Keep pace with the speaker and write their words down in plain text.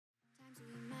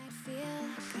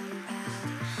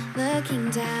looking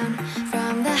down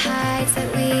from the heights that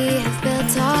we have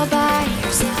built all by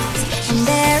ourselves. And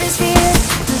there is fear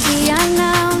of the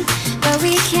unknown, but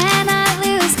we cannot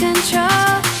lose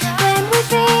control when we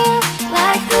feel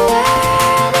like the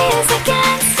world is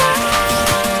against us.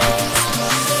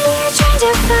 We're trying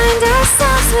to find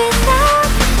ourselves without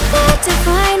the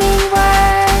defining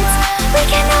words. We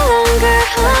can no longer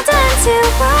hold on to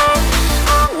what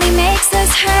only makes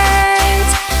us hurt.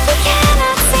 We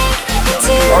cannot sink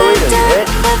into the dark.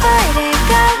 The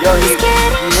vertigo is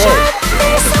getting sharp.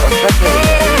 There's something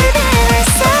greater than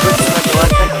ourselves.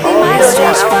 We must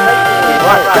reach for.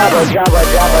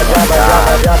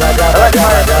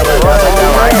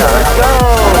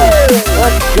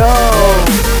 Let's go!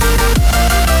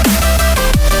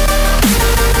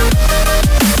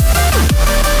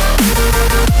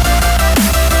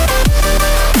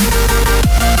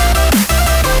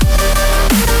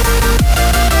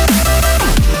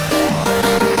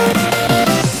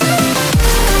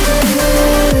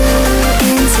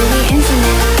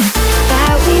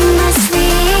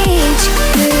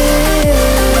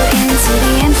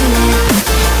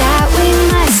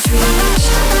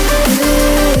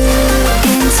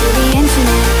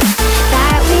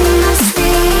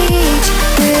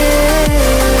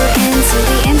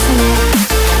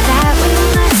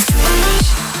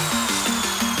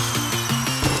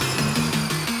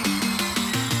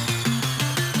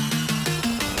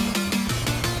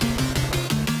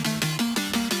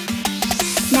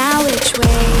 Now which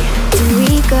way do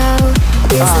we go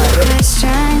is the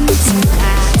question to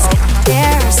ask.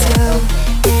 There are so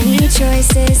many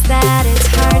choices that it's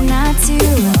hard not to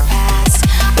look past.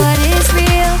 What is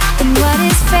real and what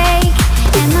is fake,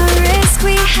 and the risk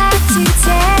we have to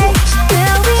take.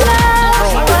 Will we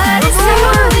know what is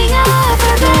moving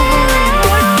over there?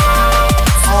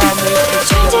 We're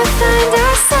trying to find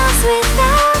ourselves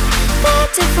without the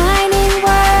defining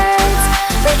words.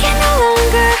 We can no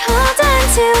longer hold on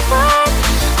to what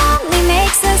only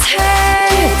makes us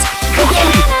hurt. We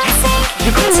cannot sink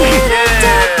into the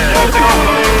dark. The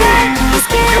vertigo is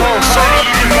getting sharp.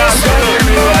 There's something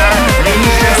greater than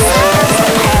ourselves.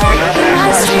 We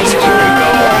must reach for.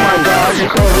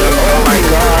 Oh my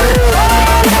God.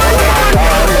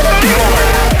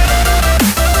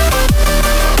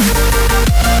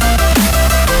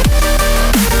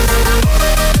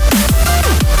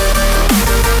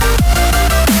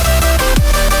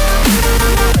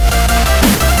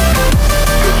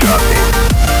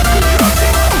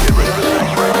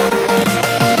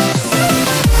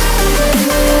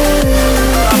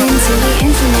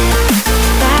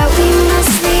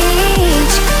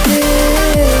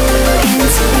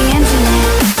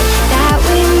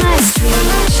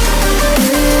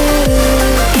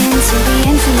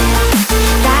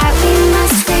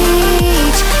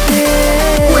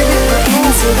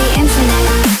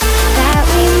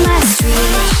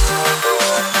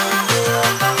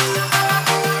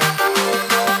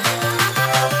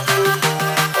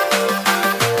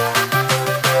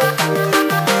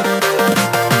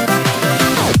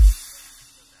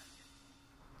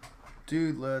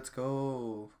 Dude, let's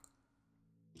go.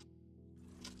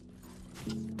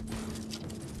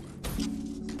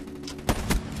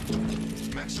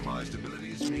 Maximized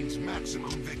abilities means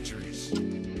maximum victories.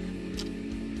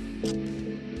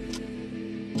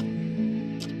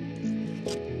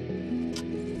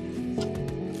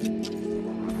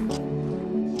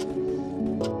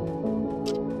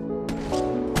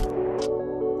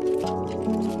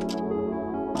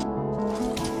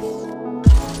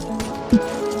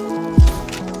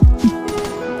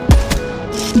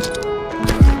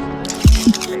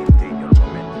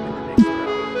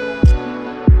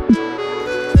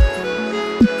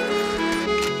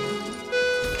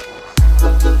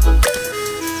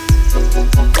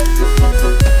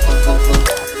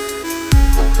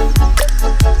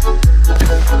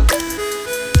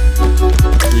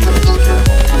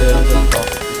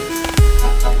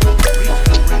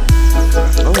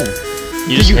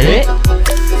 You just hit it?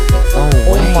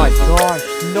 Oh my gosh,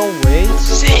 no way.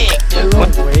 Sick, dude. No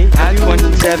way. Add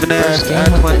 27F,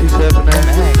 add 27F. Max,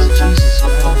 Jesus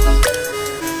Christ.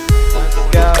 Let's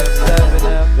go,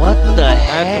 7F. What the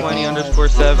heck? Add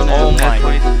 20_7F. Oh my.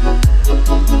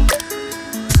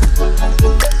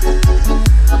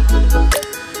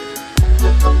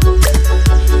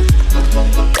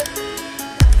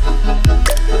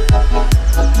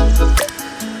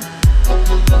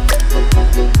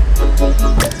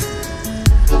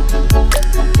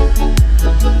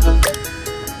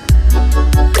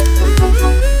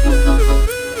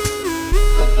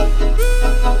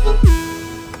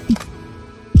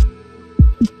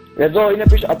 Εδώ είναι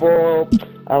πίσω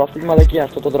από αυτή τη μαλακία,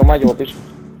 αυτό το δρομάκι από πίσω.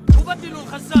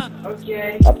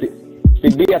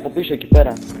 Pigbia hapo pisho εκεί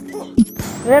πέρα.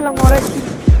 Έλα μωράκι.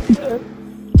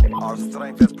 Our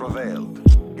strength has prevailed.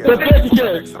 Get ready for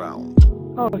the next round.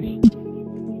 Όχι.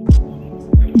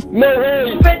 Ναι,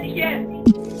 hey! Πέτυχε!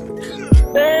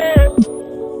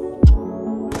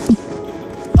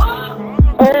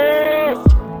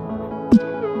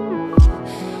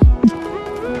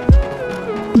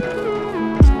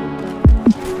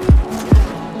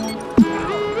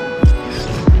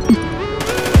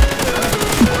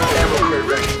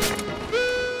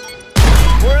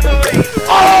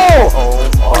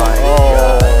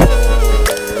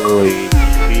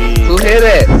 Who hit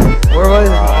it? Where was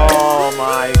he? Oh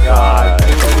my god.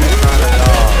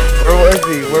 Where was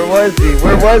he? Where was he?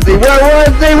 Where was he? Where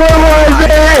was he? Where was he?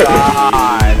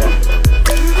 God.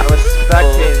 I was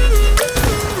spectating.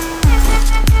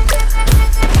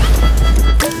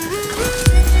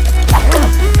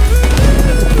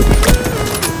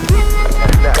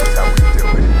 And that's how we do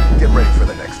it. Get ready for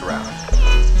the next round.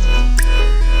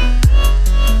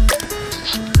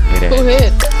 Who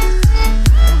hit?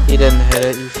 He didn't hit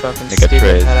it, you fucking Nigga stupid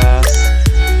Triz. head ass.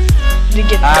 Did you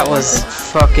get That was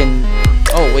fucking.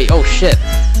 Oh wait, oh shit.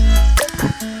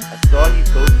 I saw you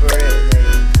go for it and then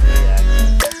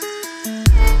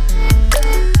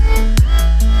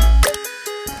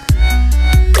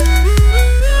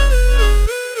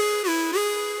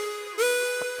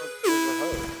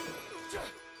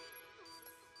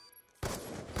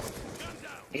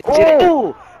you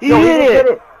Oh! He hit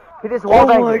it! He just Oh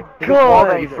my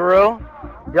god! You for real?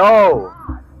 Yo!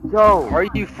 Yo! Are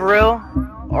you for real?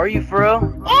 Are you for real?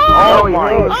 Oh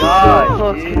my my god!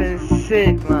 fucking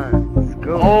sick, man. Let's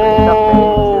go.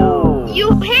 Oh! You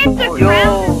hit the Yo!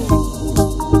 ground!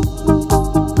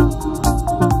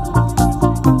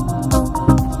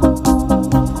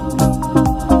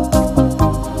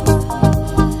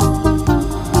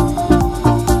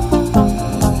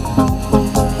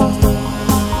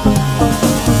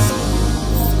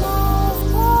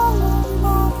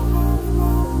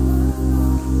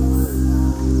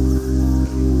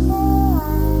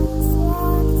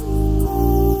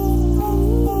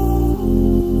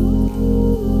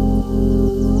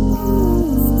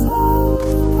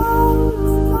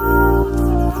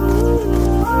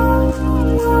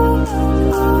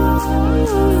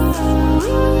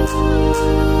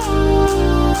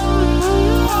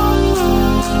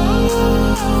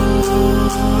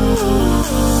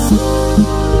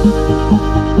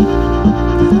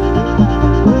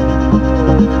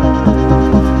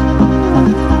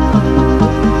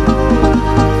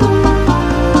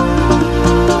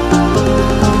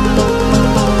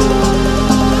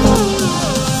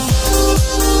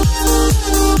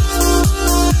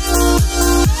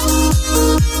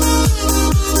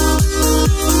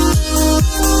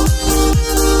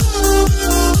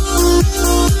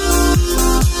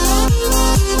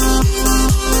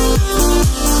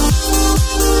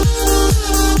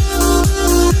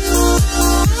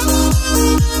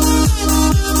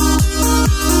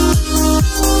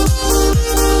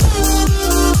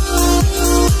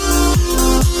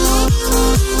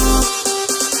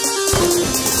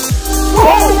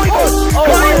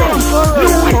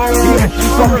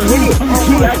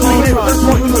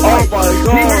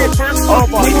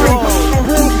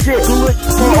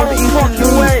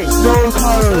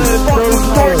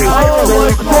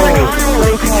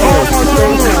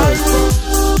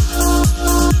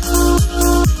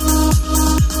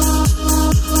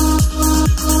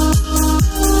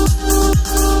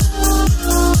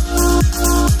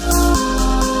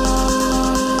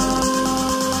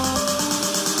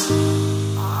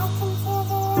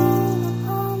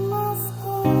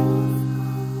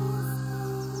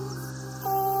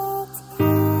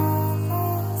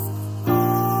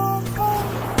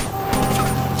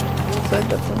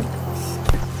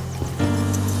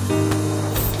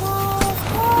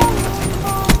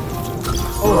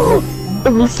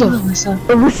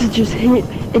 Arissa just hit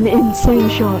an insane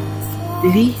shot.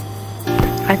 Did he?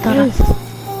 I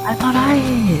thought I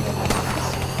hit.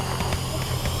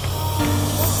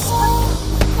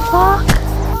 Fuck.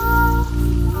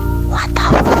 What the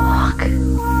fuck?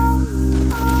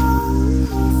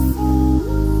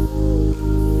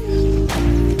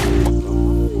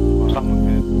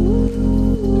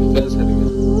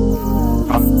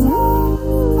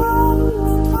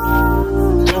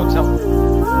 Don't tell me.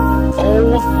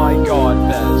 Oh my god,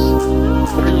 Bez.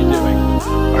 What are you doing?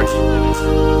 Are you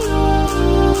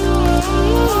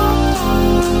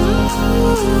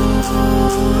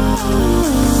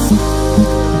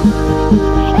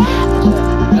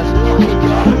That's fucking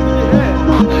god.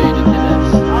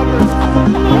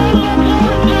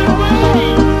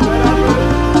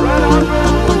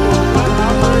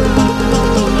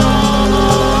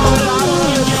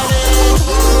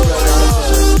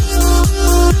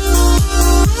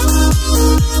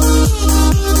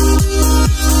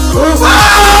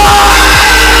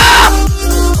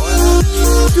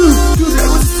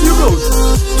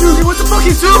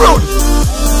 fucking zeroed!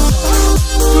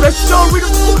 Dude, I shot with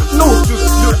no, dude,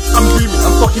 I'm dreaming.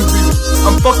 I'm fucking dreaming.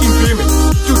 I'm fucking dreaming.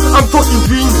 Dude, I'm fucking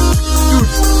dreaming.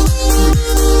 Dude.